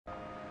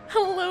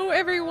Hello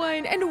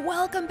everyone, and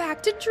welcome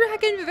back to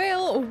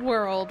DragonVale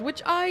World,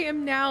 which I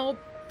am now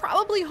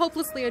probably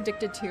hopelessly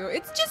addicted to.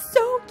 It's just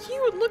so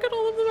cute. Look at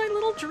all of my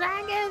little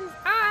dragons.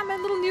 My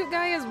little newt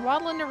guy is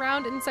waddling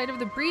around inside of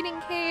the breeding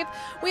cave.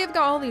 We have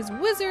got all these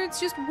wizards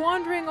just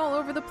wandering all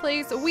over the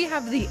place. We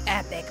have the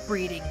epic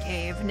breeding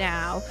cave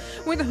now,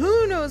 with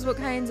who knows what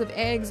kinds of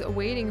eggs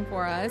waiting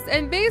for us.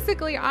 And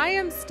basically, I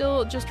am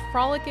still just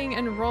frolicking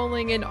and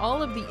rolling in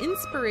all of the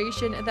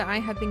inspiration that I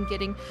have been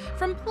getting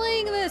from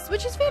playing this,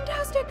 which is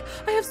fantastic.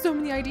 I have so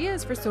many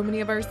ideas for so many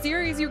of our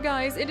series, you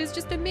guys. It is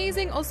just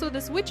amazing. Also,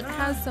 this witch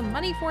has some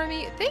money for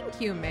me. Thank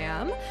you,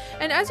 ma'am.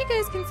 And as you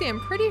guys can see, I'm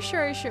pretty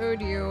sure I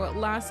showed you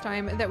last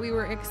time that we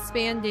were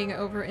expanding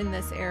over in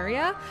this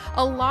area.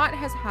 A lot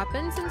has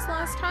happened since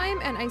last time,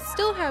 and I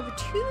still have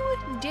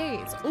 2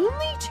 days,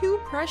 only 2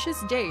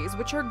 precious days,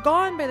 which are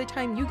gone by the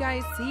time you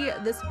guys see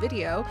this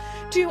video,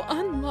 to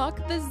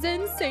unlock the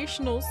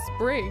sensational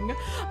spring.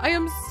 I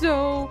am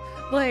so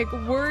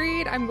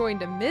worried I'm going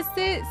to miss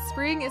it.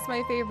 Spring is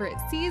my favorite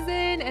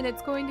season, and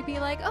it's going to be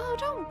like, oh,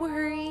 don't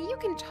worry, you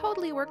can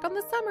totally work on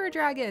the summer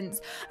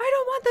dragons. I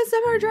don't want the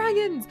summer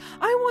dragons.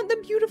 I want the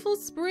beautiful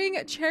spring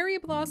cherry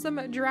blossom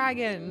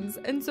dragons.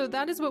 And so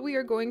that is what we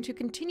are going to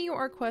continue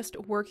our quest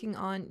working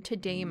on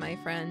today, my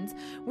friends.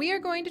 We are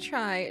going to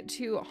try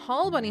to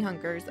haul bunny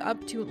hunkers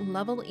up to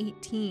level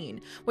 18,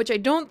 which I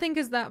don't think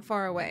is that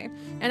far away.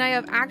 And I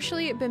have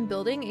actually been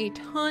building a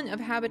ton of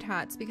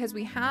habitats because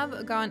we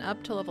have gone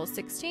up to level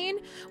 16,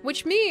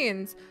 which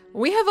means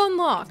we have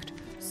unlocked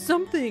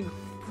something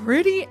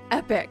pretty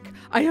epic.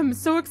 I am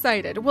so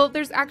excited. Well,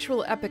 there's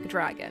actual epic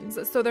dragons,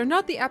 so they're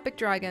not the epic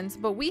dragons,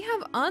 but we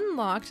have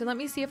unlocked, and let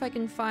me see if I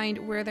can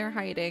find where they're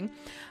hiding,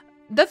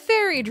 the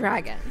fairy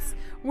dragons.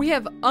 We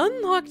have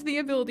unlocked the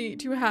ability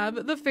to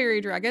have the fairy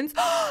dragons. It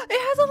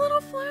has a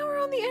little flower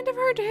on the end of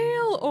her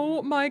tail.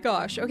 Oh my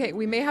gosh. Okay,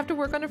 we may have to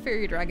work on a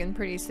fairy dragon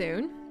pretty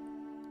soon.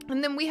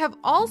 And then we have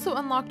also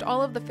unlocked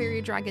all of the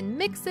fairy dragon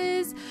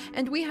mixes,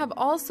 and we have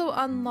also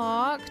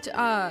unlocked,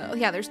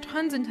 yeah, there's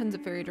tons and tons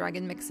of fairy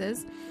dragon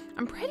mixes.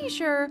 I'm pretty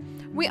sure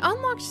we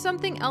unlocked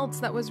something else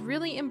that was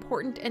really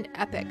important and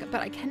epic, but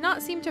I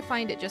cannot seem to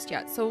find it just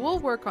yet, so we'll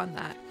work on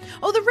that.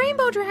 Oh, the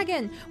rainbow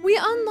dragon! We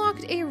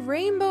unlocked a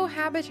rainbow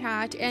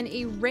habitat and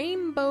a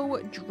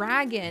rainbow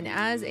dragon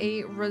as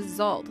a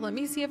result. Let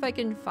me see if I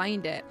can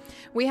find it.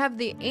 We have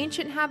the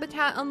ancient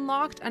habitat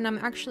unlocked, and I'm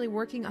actually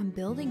working on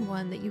building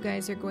one that you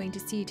guys are going to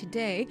see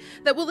today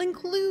that will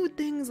include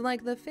things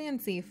like the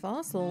fancy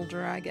fossil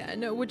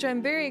dragon, which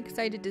I'm very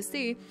excited to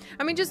see.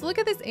 I mean, just look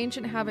at this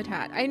ancient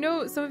habitat. I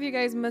know some of you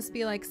guys must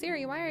be like,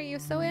 Seri, why are you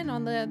so in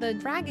on the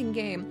dragon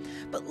game?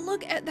 But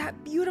look at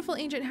that beautiful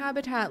ancient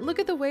habitat. Look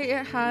at the way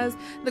it has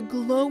the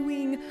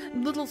glowing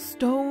little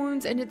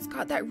stones, and it's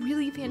got that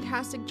really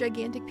fantastic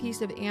gigantic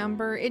piece of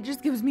amber. It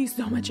just gives me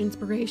so much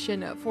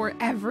inspiration for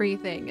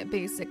everything,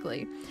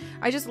 basically.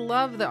 I just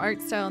love the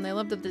art style, and I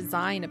love the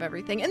design of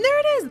everything. And there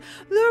it is,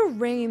 the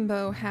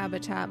rainbow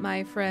habitat,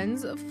 my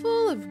friends,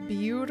 full of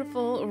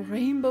beautiful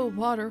rainbow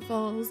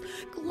waterfalls,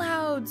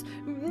 clouds,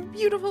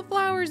 beautiful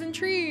flowers and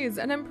trees.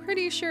 And I'm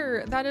pretty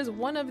sure that is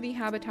one of the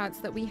habitats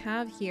that we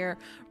have here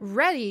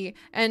ready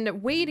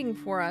and waiting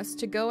for us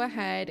to go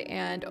ahead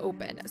and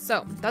open.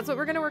 So that's what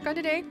we're going to work on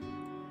today.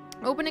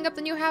 Opening up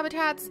the new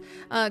habitats,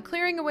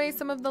 clearing away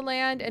some of the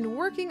land, and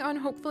working on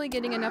hopefully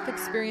getting enough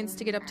experience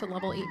to get up to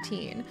level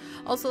 18.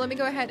 Also, let me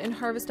go ahead and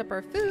harvest up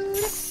our food.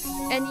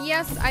 And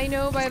yes, I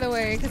know, by the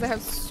way, because I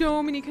have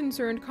so many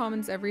concerned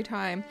comments every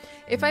time,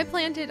 if I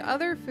planted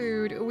other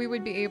food, we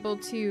would be able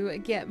to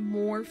get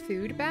more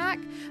food back.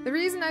 The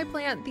reason I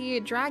plant the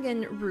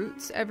dragon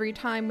roots every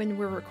time when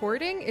we're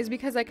recording is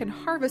because I can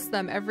harvest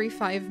them every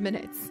 5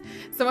 minutes.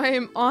 So I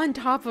am on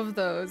top of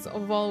those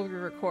while we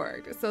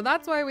record. So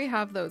that's why we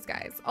have those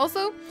guys.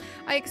 Also,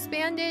 I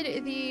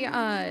expanded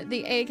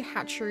the egg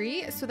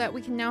hatchery so that we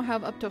can now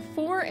have up to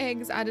 4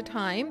 eggs at a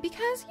time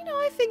because, you know,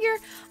 I figure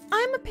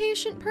I'm a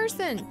patient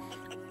person.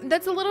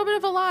 That's a little bit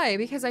of a lie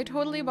because I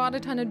totally bought a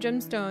ton of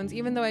gemstones,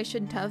 even though I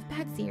shouldn't have.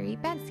 Bad Seri,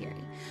 bad Seri.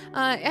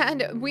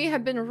 And we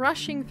have been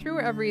rushing through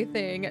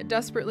everything,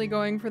 desperately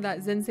going for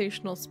that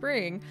sensational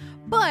spring.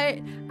 But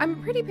I'm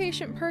a pretty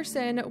patient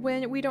person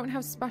when we don't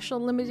have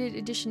special limited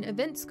edition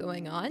events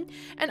going on.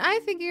 And I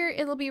figure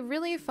it'll be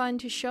really fun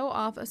to show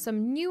off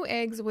some new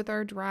eggs with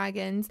our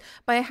dragons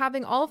by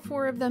having all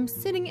 4 of them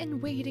sitting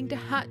and waiting to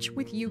hatch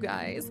with you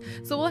guys.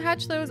 So we'll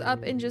hatch those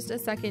up in just a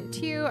second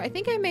too. I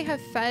think I may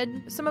have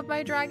fed some of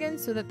my dragons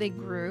so that they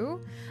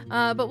grew,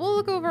 but we'll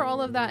look over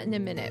all of that in a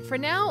minute. For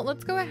now,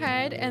 let's go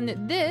ahead,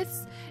 and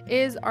this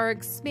is our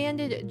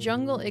expanded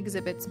jungle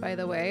exhibits, by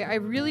the way. I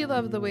really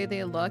love the way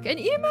they look. And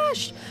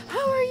Imesh,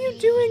 how are you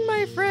doing,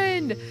 my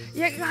friend?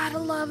 You gotta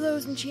love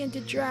those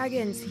enchanted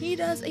dragons. He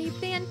does a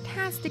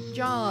fantastic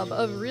job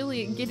of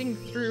really getting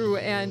through,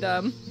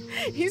 and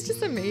he's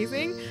just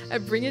amazing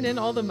at bringing in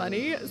all the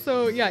money.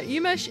 So yeah,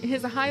 Imesh,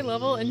 his high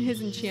level and his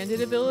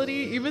enchanted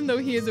ability, even though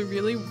he is a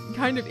really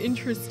kind of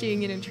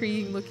interesting and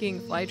intriguing looking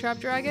flytrap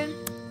dragon,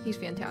 he's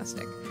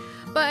fantastic.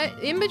 But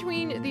in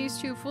between these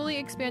two fully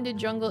expanded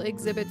jungle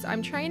exhibits,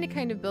 I'm trying to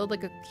kind of build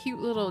like a cute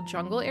little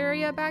jungle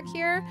area back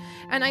here.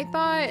 And I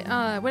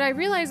thought, when I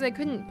realized I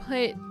couldn't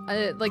put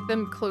like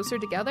them closer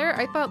together,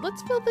 I thought,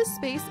 let's fill this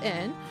space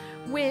in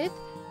with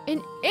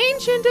an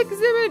ancient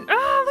exhibit.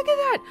 Ah, look at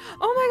that.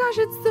 Oh my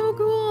gosh, it's so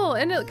cool.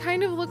 And it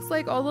kind of looks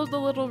like all of the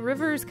little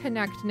rivers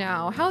connect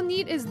now. How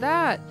neat is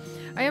that?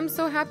 I am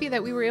so happy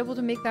that we were able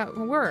to make that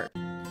work.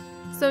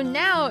 So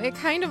now it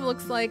kind of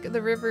looks like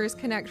the rivers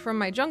connect from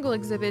my jungle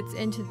exhibits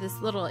into this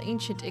little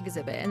ancient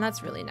exhibit, and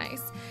that's really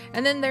nice.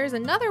 And then there's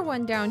another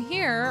one down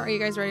here. Are you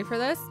guys ready for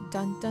this?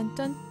 Dun dun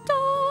dun dun.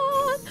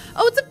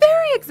 Oh, it's a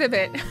fairy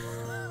exhibit.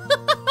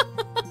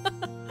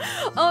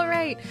 All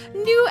right,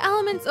 new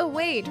elements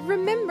await.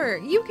 Remember,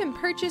 you can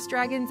purchase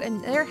dragons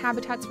and their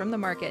habitats from the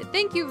market.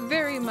 Thank you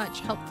very much,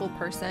 helpful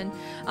person.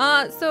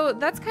 So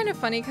that's kind of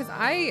funny because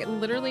I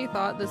literally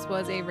thought this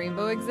was a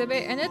rainbow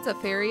exhibit and it's a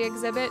fairy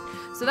exhibit.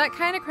 So that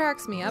kind of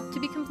cracks me up, to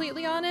be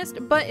completely honest,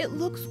 but it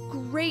looks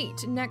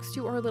great next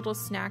to our little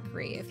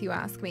snackery, if you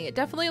ask me. It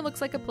definitely looks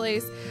like a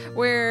place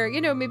where,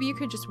 you know, maybe you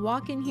could just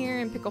walk in here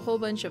and pick a whole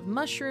bunch of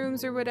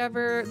mushrooms or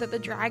whatever that the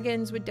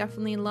dragons would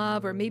definitely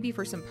love, or maybe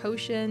for some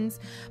potions.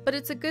 But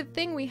it's a good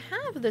thing we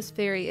have this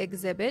fairy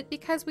exhibit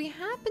because we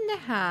happen to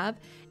have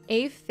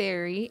a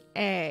fairy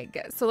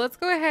egg. So let's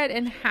go ahead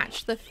and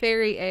hatch the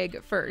fairy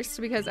egg first,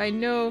 because I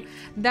know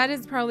that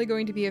is probably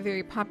going to be a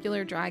very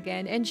popular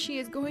dragon and she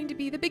is going to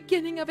be the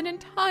beginning of an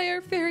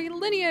entire fairy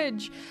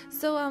lineage.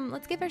 So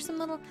let's give her some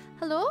little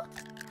hello.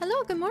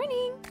 Hello, good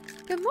morning.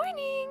 Good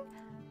morning.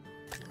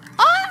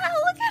 Oh,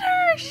 look at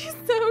her. She's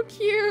so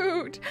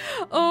cute.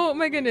 Oh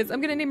my goodness.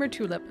 I'm gonna name her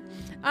Tulip.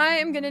 I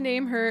am gonna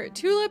name her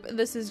Tulip.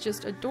 This is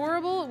just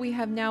adorable. We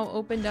have now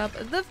opened up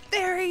the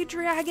fairy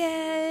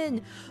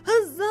dragon.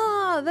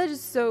 Huzzah! That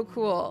is so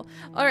cool.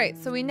 All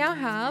right, so we now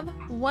have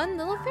one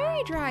little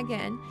fairy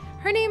dragon.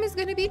 Her name is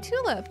gonna be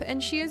Tulip,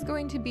 and she is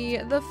going to be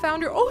the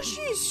founder. Oh,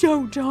 she's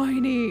so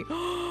tiny.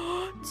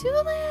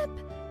 Tulip,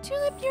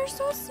 Tulip, you're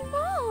so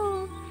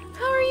small.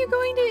 How are you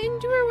going to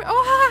endure?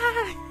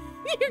 Oh,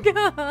 you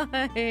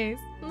guys,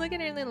 look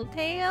at her little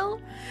tail.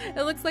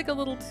 It looks like a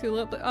little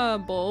tulip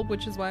bulb,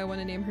 which is why I want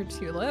to name her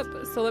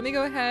Tulip. So let me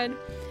go ahead.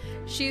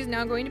 She's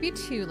now going to be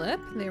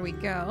Tulip. There we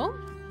go.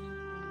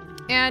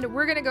 And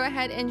we're going to go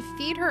ahead and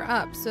feed her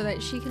up so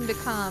that she can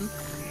become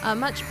a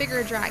much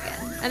bigger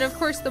dragon. And of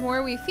course, the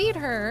more we feed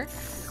her,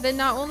 then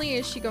not only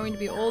is she going to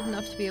be old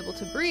enough to be able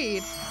to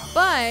breed,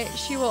 but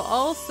she will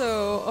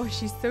also, oh,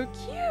 she's so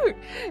cute.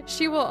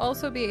 She will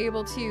also be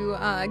able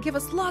to give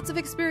us lots of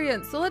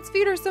experience. So let's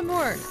feed her some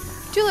more.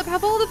 Tulip,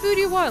 have all the food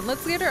you want.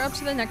 Let's get her up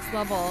to the next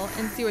level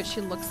and see what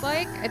she looks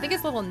like. I think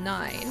it's level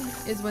 9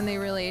 is when they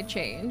really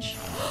change.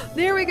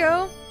 There we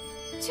go.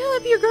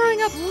 Tulip, you're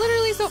growing up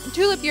literally so...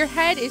 Tulip, your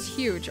head is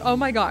huge. Oh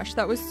my gosh,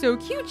 that was so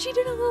cute. She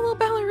did a little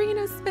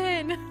ballerina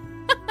spin.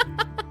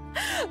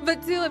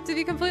 But Tulip, to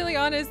be completely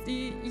honest,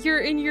 you're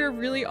in your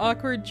really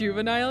awkward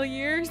juvenile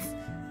years.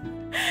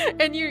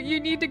 And you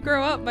need to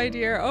grow up, my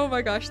dear. Oh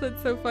my gosh,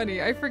 that's so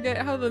funny. I forget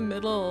how the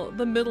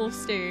middle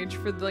stage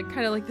for the,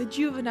 kind of like the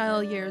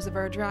juvenile years of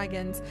our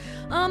dragons,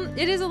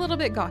 it is a little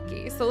bit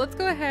gawky. So let's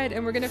go ahead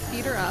and we're gonna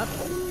feed her up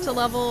to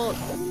level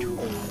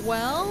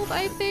 12,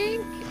 I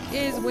think,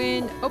 is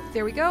when, oh,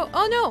 there we go.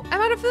 Oh no,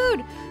 I'm out of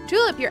food.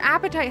 Tulip, your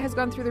appetite has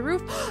gone through the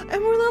roof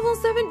and we're level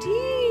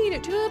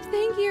 17. Tulip,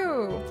 thank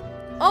you.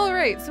 All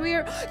right, so we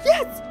are,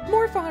 yes,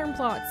 more farm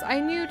plots. I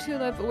knew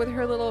Tulip with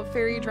her little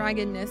fairy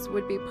dragonness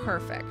would be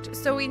perfect.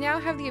 So we now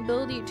have the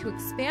ability to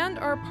expand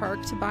our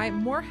park to buy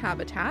more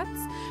habitats.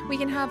 We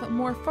can have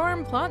more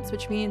farm plots,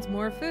 which means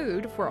more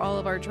food for all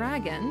of our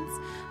dragons.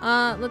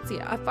 Let's see,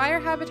 a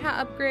fire habitat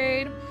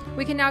upgrade.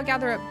 We can now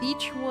gather up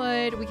beech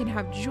wood. We can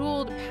have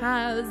jeweled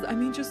paths. I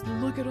mean, just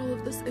look at all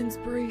of this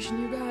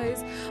inspiration, you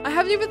guys. I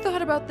haven't even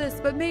thought about this,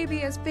 but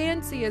maybe as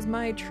fancy as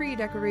my tree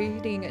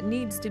decorating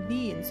needs to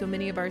be in so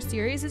many of our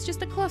series, it's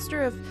just a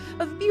cluster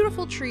of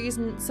beautiful trees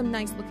and some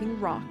nice looking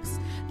rocks.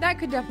 That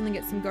could definitely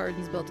get some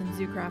gardens built in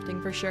zoo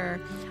crafting for sure.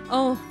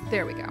 Oh,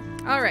 there we go.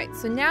 All right,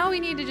 so now we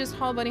need to just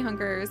haul bunny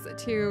hunkers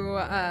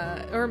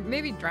to, or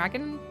maybe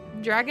dragon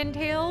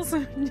tails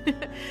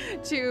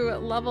to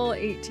level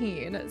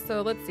 18.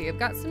 So let's see, I've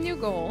got some new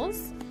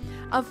goals.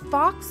 A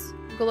fox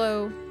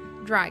glow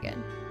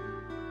dragon.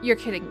 You're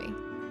kidding me.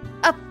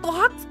 A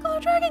fox glow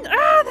dragon?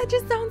 Ah, that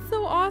just sounds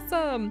so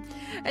awesome.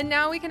 And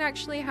now we can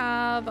actually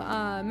have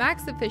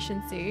max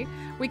efficiency.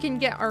 We can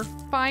get our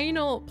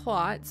final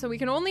plot. So we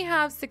can only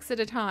have 6 at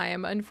a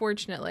time,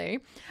 unfortunately.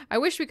 I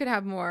wish we could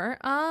have more.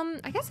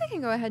 I guess I can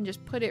go ahead and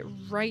just put it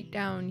right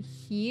down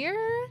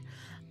here.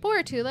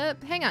 Poor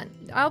Tulip. Hang on.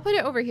 I'll put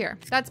it over here.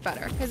 That's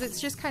better because it's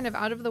just kind of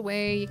out of the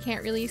way. You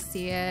can't really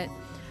see it.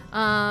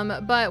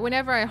 But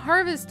whenever I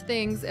harvest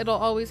things, it'll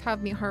always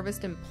have me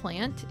harvest and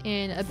plant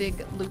in a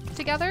big loop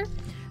together.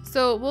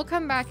 So we'll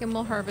come back and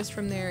we'll harvest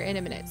from there in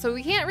a minute. So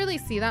we can't really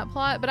see that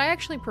plot, but I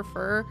actually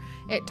prefer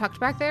it tucked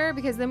back there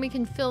because then we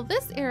can fill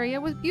this area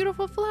with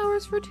beautiful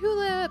flowers for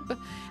Tulip.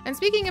 And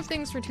speaking of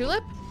things for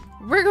Tulip,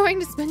 we're going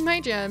to spend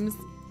my gems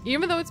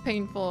even though it's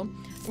painful,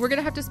 we're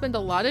gonna have to spend a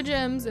lot of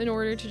gems in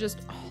order to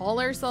just haul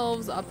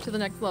ourselves up to the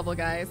next level,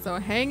 guys. So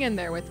hang in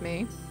there with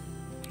me.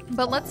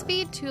 But let's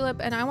feed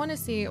Tulip, and I want to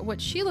see what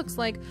she looks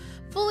like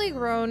fully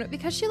grown,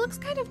 because she looks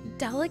kind of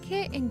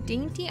delicate and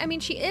dainty. I mean,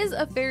 she is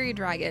a fairy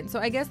dragon, so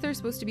I guess they're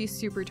supposed to be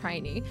super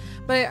tiny,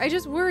 but I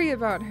just worry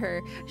about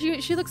her.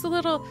 She looks a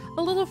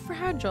little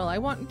fragile. I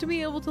want to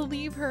be able to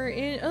leave her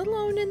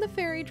alone in the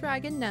fairy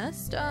dragon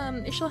nest.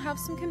 She'll have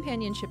some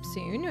companionship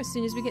soon as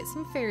we get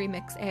some fairy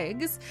mix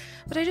eggs.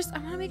 But I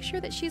want to make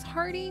sure that she's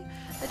hardy,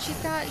 that she's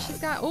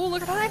got, oh,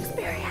 look at all that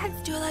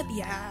experience, Tulip.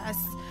 Yes.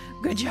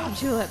 Good job,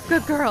 Tulip.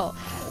 Good girl.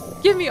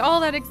 Give me all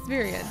that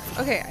experience.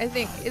 Okay, I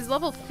think, is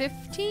level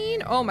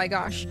 15? Oh my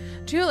gosh.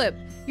 Tulip,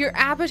 your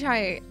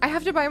appetite. I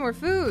have to buy more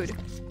food.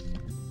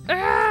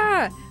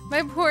 Ah,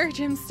 my poor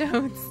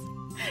gemstones.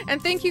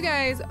 And thank you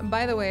guys,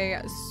 by the way,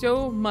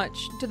 so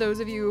much to those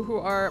of you who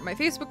are my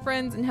Facebook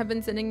friends and have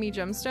been sending me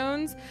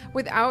gemstones.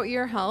 Without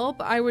your help,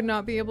 I would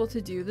not be able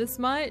to do this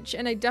much.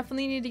 And I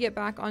definitely need to get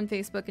back on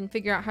Facebook and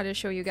figure out how to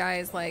show you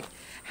guys like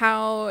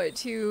how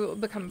to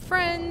become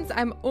friends.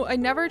 I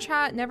never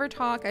chat, never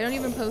talk. I don't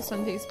even post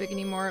on Facebook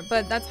anymore,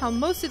 but that's how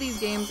most of these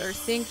games are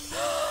synced.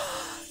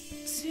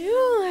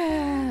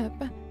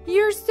 Tulip,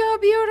 you're so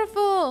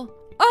beautiful.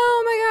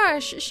 Oh my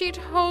gosh, she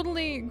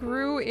totally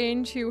grew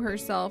into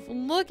herself.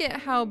 Look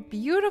at how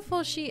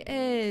beautiful she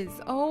is.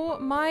 Oh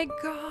my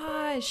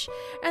gosh.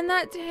 And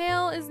that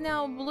tail is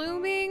now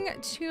blooming.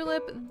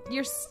 Tulip,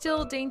 you're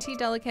still dainty,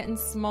 delicate, and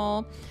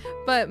small,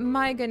 but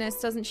my goodness,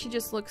 doesn't she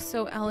just look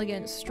so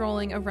elegant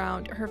strolling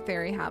around her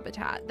fairy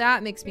habitat?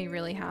 That makes me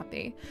really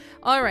happy.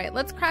 All right,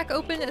 let's crack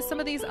open some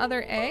of these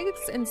other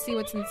eggs and see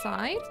what's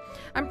inside.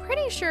 I'm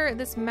pretty sure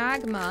this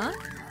magma...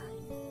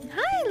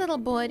 Hi, little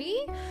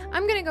buddy.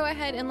 I'm gonna go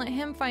ahead and let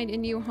him find a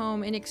new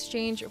home in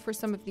exchange for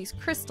some of these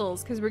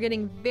crystals, because we're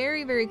getting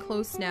very, very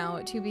close now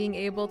to being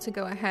able to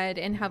go ahead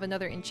and have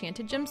another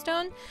enchanted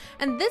gemstone.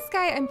 And this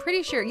guy, I'm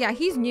pretty sure, yeah,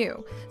 he's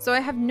new. So I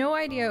have no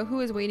idea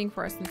who is waiting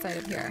for us inside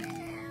of here.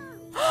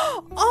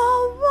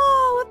 Oh,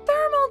 whoa, a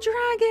thermal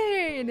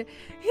dragon.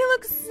 He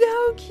looks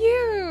so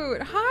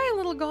cute. Hi,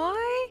 little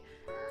guy.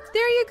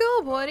 There you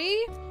go,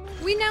 buddy.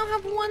 We now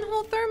have one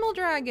whole thermal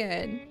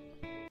dragon.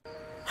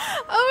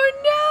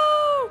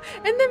 Oh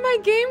no! And then my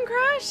game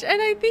crashed,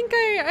 and I think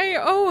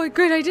oh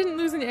good, I didn't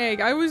lose an egg.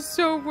 I was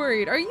so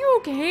worried. Are you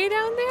okay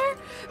down there?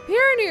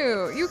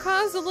 Piranu, you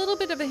caused a little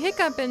bit of a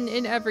hiccup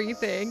in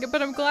everything,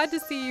 but I'm glad to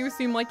see you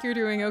seem like you're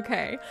doing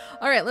okay.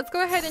 All right, let's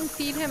go ahead and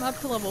feed him up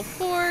to level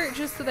 4,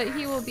 just so that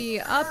he will be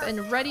up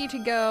and ready to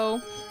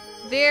go.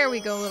 There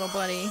we go, little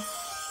buddy.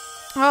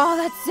 Oh,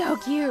 that's so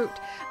cute.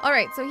 All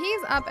right, so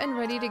he's up and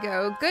ready to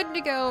go. Good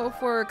to go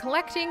for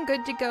collecting,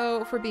 good to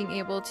go for being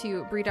able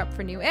to breed up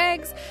for new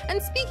eggs.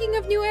 And speaking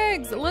of new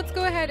eggs, let's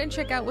go ahead and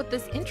check out what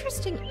this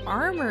interesting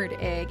armored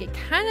egg.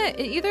 It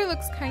either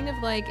looks kind of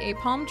like a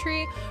palm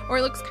tree, or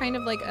it looks kind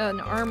of like an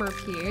armor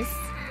piece.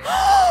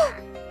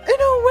 An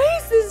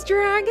oasis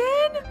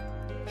dragon!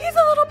 He's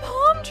a little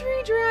palm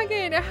tree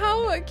dragon.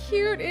 How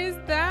cute is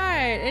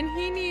that? And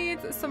he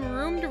needs some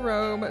room to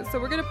roam, so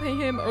we're gonna put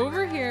him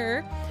over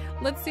here.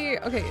 Let's see.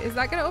 Okay, is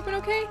that gonna open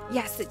okay?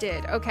 Yes, it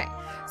did. Okay,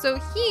 so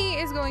he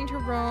is going to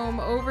roam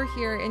over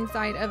here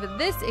inside of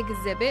this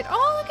exhibit.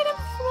 Oh, look at him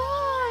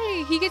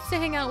fly! He gets to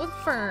hang out with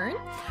Fern,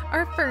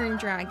 our fern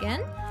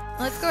dragon.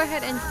 Let's go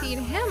ahead and feed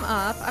him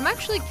up. I'm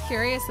actually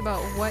curious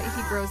about what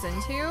he grows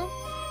into.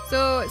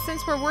 So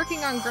since we're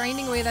working on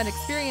grinding away that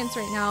experience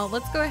right now,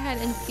 let's go ahead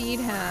and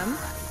feed him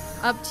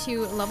up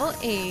to level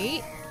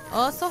 8.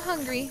 Oh, so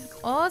hungry.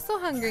 Oh, so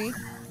hungry.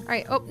 All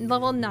right, oh,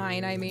 level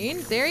 9, I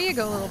mean. There you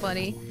go, little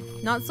buddy.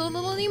 Not so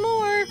little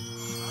anymore.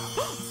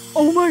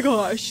 Oh my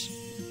gosh.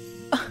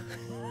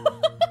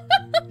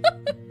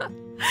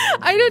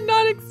 I did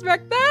not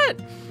expect that.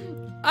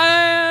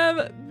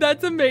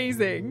 That's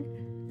amazing.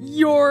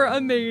 You're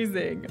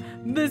amazing.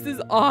 This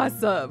is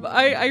awesome.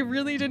 I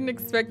really didn't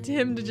expect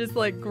him to just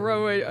like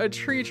grow a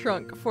tree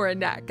trunk for a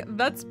neck.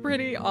 That's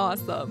pretty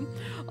awesome.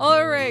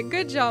 All right,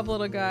 good job,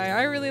 little guy.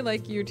 I really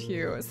like you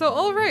too. So,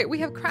 all right, we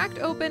have cracked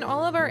open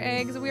all of our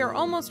eggs. We are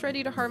almost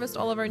ready to harvest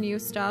all of our new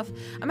stuff.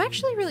 I'm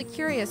actually really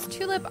curious.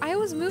 Tulip, I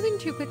was moving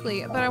too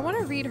quickly, but I want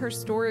to read her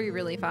story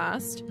really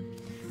fast.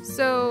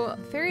 So,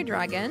 fairy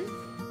dragon.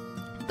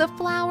 The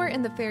flower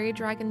in the fairy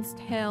dragon's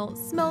tail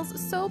smells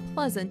so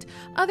pleasant,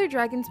 other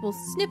dragons will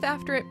sniff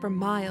after it for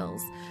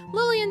miles.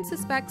 Lillian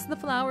suspects the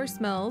flower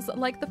smells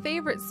like the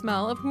favorite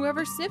smell of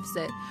whoever sniffs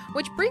it,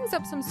 which brings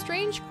up some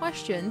strange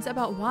questions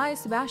about why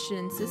Sebastian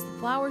insists the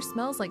flower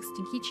smells like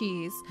stinky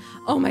cheese.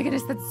 Oh my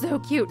goodness, that's so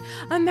cute.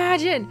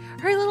 Imagine,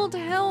 her little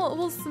tail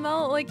will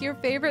smell like your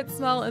favorite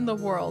smell in the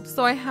world.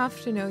 So I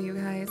have to know, you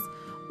guys.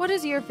 What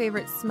is your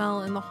favorite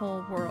smell in the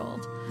whole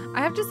world?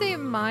 I have to say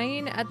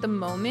mine at the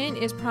moment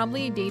is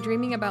probably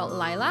daydreaming about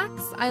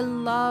lilacs. I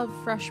love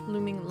fresh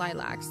blooming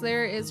lilacs.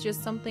 There is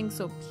just something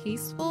so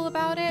peaceful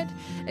about it,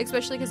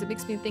 especially because it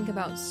makes me think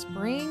about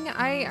spring.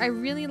 I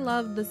really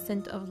love the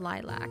scent of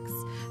lilacs.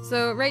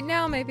 So right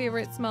now my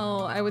favorite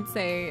smell, I would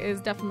say, is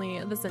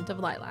definitely the scent of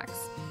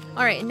lilacs.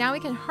 All right, and now we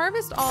can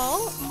harvest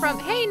all from,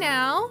 hey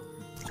now,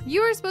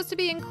 you are supposed to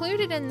be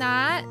included in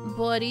that,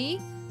 buddy.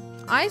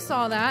 I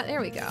saw that,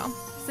 there we go.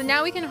 So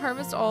now we can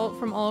harvest all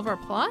from all of our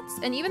plots,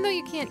 and even though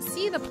you can't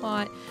see the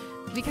plot,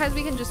 because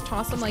we can just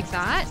toss them like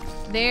that,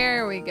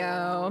 there we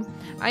go.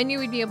 I knew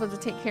we'd be able to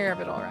take care of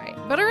it all right.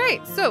 But all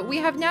right, so we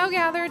have now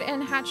gathered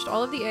and hatched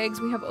all of the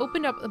eggs. We have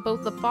opened up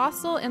both the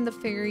fossil and the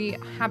fairy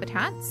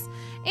habitats.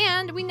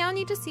 And we now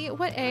need to see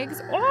what eggs,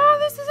 oh,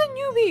 this is a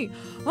newbie.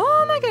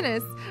 Oh my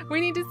goodness.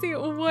 We need to see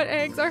what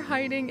eggs are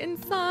hiding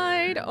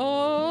inside.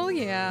 Oh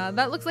yeah,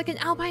 that looks like an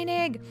alpine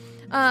egg.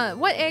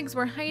 What eggs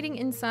were hiding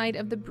inside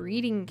of the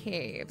breeding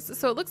caves.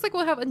 So it looks like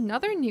we'll have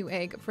another new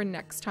egg for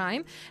next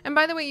time. And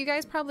by the way, you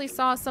guys probably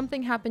saw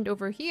something happened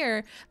over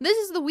here. This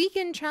is the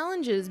weekend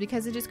challenges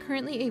because it is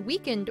currently a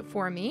weekend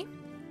for me.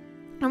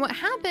 And what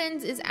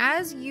happens is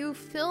as you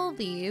fill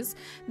these,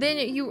 then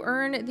you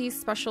earn these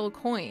special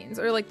coins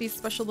or like these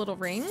special little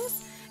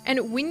rings.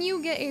 And when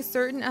you get a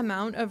certain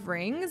amount of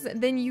rings,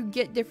 then you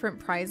get different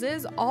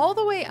prizes all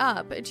the way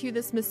up to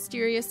this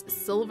mysterious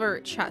silver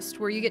chest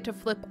where you get to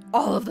flip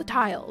all of the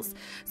tiles.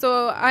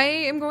 So I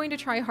am going to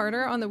try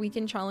harder on the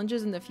weekend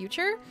challenges in the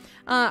future.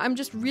 I'm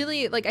just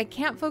really, like, I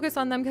can't focus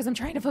on them because I'm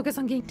trying to focus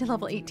on getting to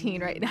level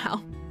 18 right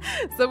now.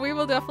 So we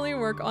will definitely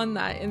work on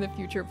that in the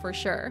future for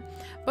sure.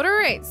 But all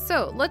right,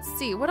 so let's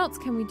see. What else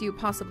can we do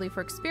possibly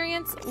for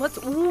experience?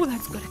 Ooh,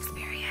 that's good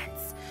experience.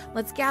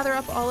 Let's gather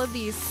up all of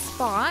these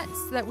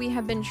spots that we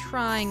have been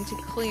trying to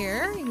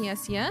clear.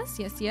 Yes, yes,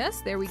 yes,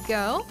 yes. There we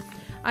go.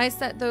 I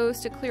set those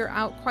to clear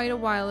out quite a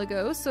while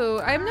ago, so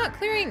I'm not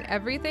clearing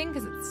everything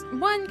because it's,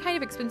 one, kind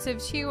of expensive,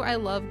 two, I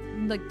love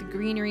like the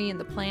greenery and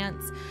the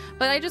plants,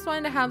 but I just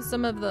wanted to have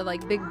some of the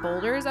like big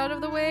boulders out of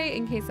the way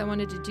in case I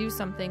wanted to do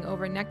something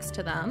over next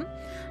to them.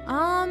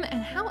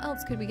 And how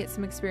else could we get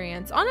some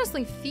experience?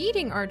 Honestly,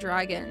 feeding our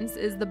dragons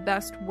is the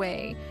best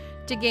way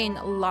to gain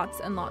lots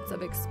and lots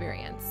of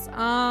experience.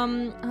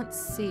 Let's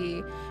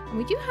see.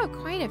 We do have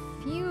quite a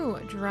few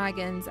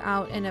dragons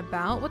out and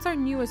about. What's our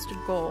newest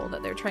goal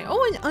that they're trying?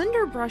 Oh, an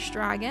underbrush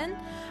dragon.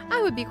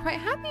 I would be quite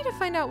happy to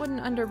find out what an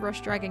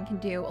underbrush dragon can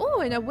do. Oh,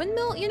 and a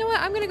windmill. You know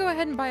what? I'm gonna go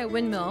ahead and buy a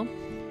windmill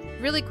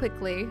really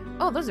quickly.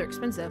 Oh, those are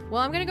expensive.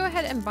 Well, I'm gonna go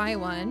ahead and buy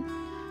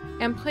one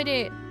and put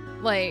it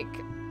like,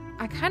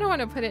 I kind of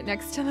want to put it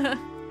next to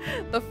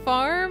the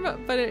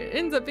farm, but it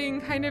ends up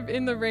being kind of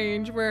in the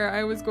range where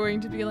I was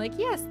going to be like,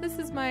 yes, this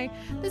is my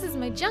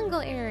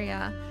jungle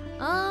area.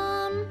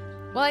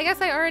 Well, I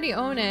guess I already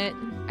own it.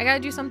 I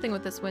gotta do something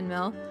with this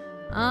windmill.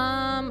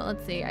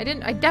 Let's see.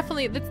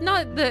 That's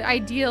not the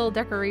ideal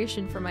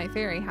decoration for my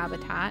fairy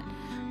habitat.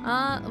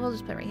 We'll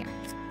just put it right here.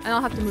 And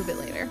I'll have to move it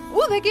later.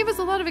 Oh, that gave us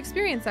a lot of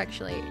experience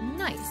actually.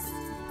 Nice.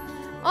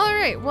 All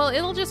right, well,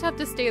 it'll just have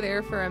to stay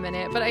there for a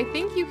minute, but I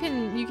think you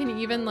can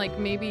even like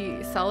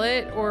maybe sell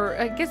it, or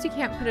I guess you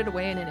can't put it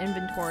away in an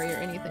inventory or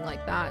anything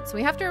like that. So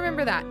we have to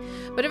remember that.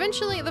 But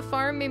eventually the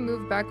farm may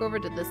move back over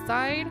to this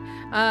side.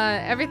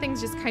 Everything's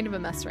just kind of a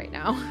mess right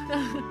now.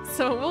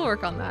 So we'll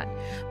work on that.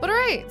 But all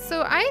right,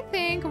 so I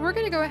think we're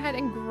gonna go ahead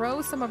and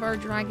grow some of our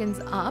dragons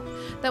up.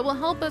 That will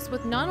help us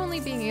with not only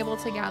being able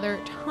to gather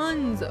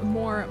tons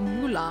more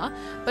moolah,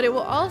 but it will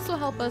also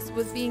help us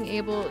with being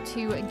able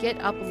to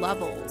get up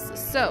levels.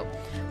 So,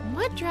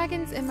 what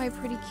dragons am I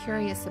pretty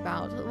curious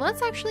about?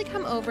 Let's actually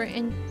come over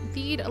and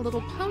feed a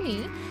little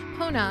Pony,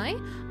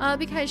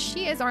 because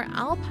she is our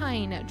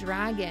alpine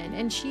dragon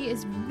and she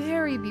is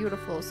very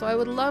beautiful. So I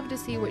would love to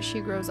see what she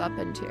grows up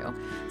into.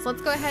 So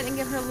let's go ahead and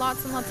give her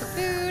lots and lots of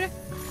food.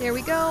 There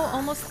we go,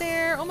 almost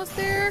there, almost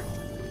there.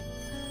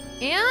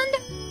 And,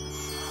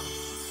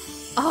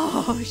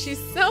 oh, she's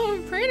so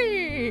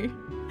pretty.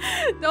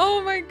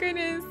 Oh my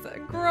goodness,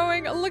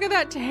 growing, look at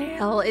that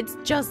tail. It's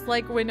just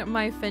like when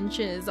my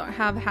finches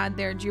have had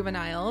their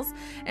juveniles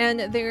and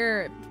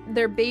their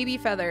baby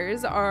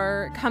feathers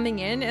are coming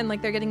in and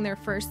like they're getting their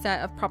first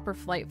set of proper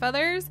flight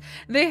feathers.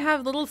 They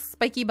have little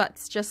spiky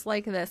butts just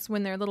like this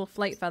when their little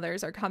flight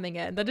feathers are coming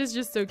in. That is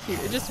just so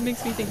cute. It just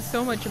makes me think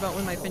so much about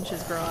when my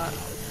finches grow up.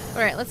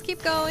 All right, let's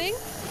keep going.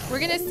 We're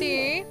gonna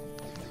see.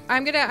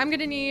 I'm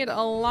gonna need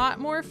a lot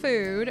more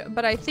food,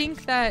 but I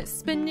think that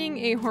spending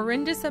a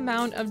horrendous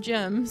amount of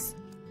gems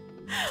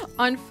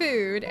on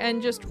food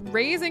and just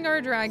raising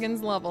our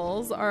dragons'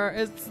 levels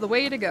it's the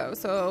way to go.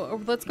 So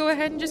let's go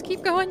ahead and just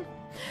keep going.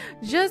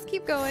 Just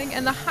keep going,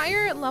 and the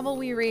higher level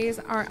we raise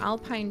our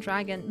alpine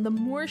dragon, the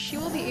more she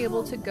will be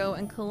able to go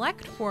and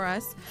collect for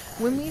us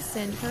when we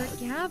send her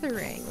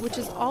gathering, which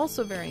is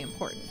also very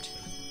important.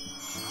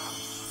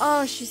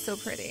 Oh, she's so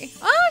pretty.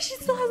 Oh, she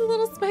still has a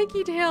little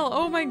spiky tail.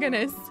 Oh my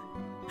goodness.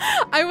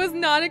 I was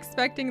not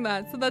expecting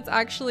that, so that's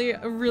actually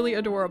really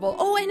adorable.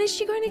 Oh, and is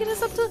she going to get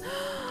us up to...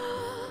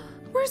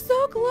 We're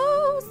so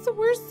close.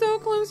 We're so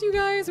close, you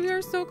guys. We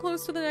are so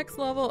close to the next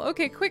level.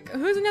 Okay, quick.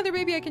 Who's another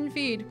baby I can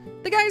feed?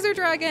 The geyser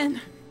dragon.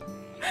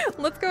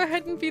 Let's go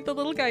ahead and feed the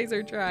little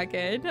geyser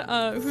dragon,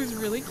 who's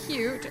really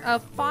cute. A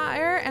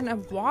fire and a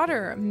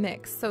water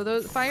mix. So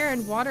those fire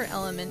and water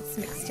elements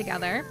mixed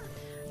together.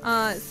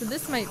 So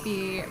this might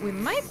be, we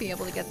might be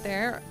able to get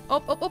there.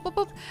 Oh, oh, oh, oh,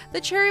 oh.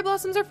 The cherry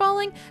blossoms are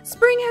falling.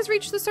 Spring has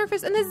reached the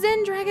surface and the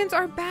Zen dragons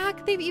are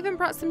back. They've even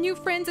brought some new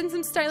friends and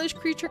some stylish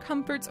creature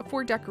comforts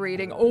for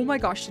decorating. Oh my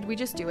gosh, did we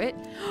just do it?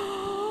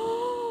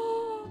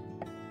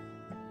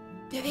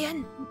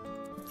 Vivian,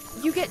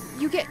 you get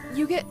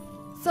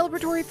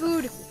celebratory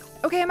food.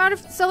 Okay, I'm out of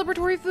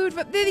celebratory food,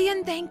 but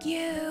Vivian, thank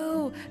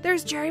you.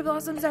 There's cherry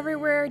blossoms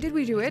everywhere. Did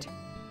we do it?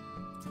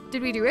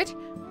 Did we do it?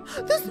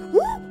 This,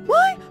 oh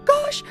my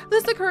gosh,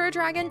 the Sakura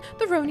dragon,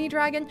 the Roni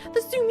dragon,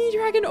 the Sumi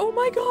dragon. Oh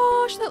my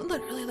gosh, that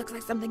literally looks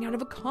like something out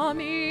of a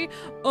kami.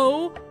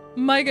 Oh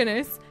my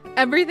goodness.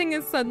 Everything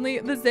is suddenly,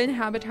 the Zen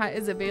habitat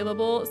is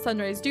available.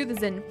 Sunrise Dew, the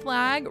Zen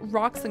flag,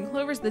 rocks and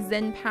clovers, the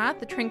Zen path,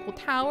 the tranquil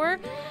tower,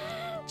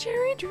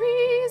 cherry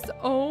trees.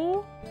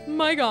 Oh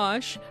my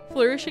gosh.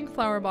 Flourishing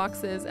flower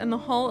boxes and the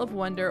Hall of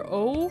Wonder.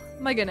 Oh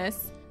my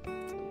goodness.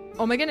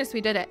 Oh my goodness,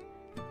 we did it.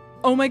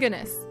 Oh my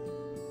goodness.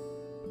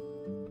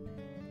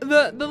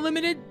 The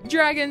limited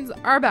dragons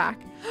are back.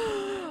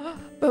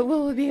 But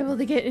will we be able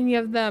to get any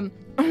of them?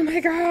 Oh my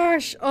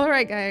gosh. All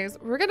right, guys,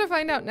 we're going to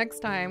find out next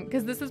time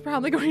because this is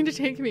probably going to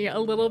take me a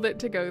little bit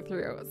to go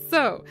through.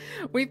 So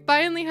we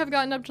finally have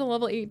gotten up to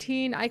level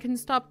 18. I can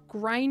stop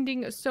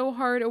grinding so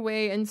hard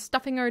away and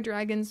stuffing our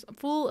dragons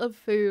full of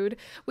food.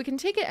 We can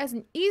take it as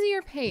an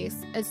easier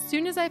pace as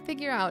soon as I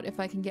figure out if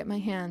I can get my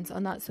hands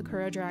on that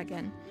Sakura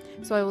dragon.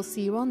 So I will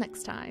see you all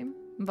next time.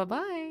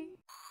 Bye-bye.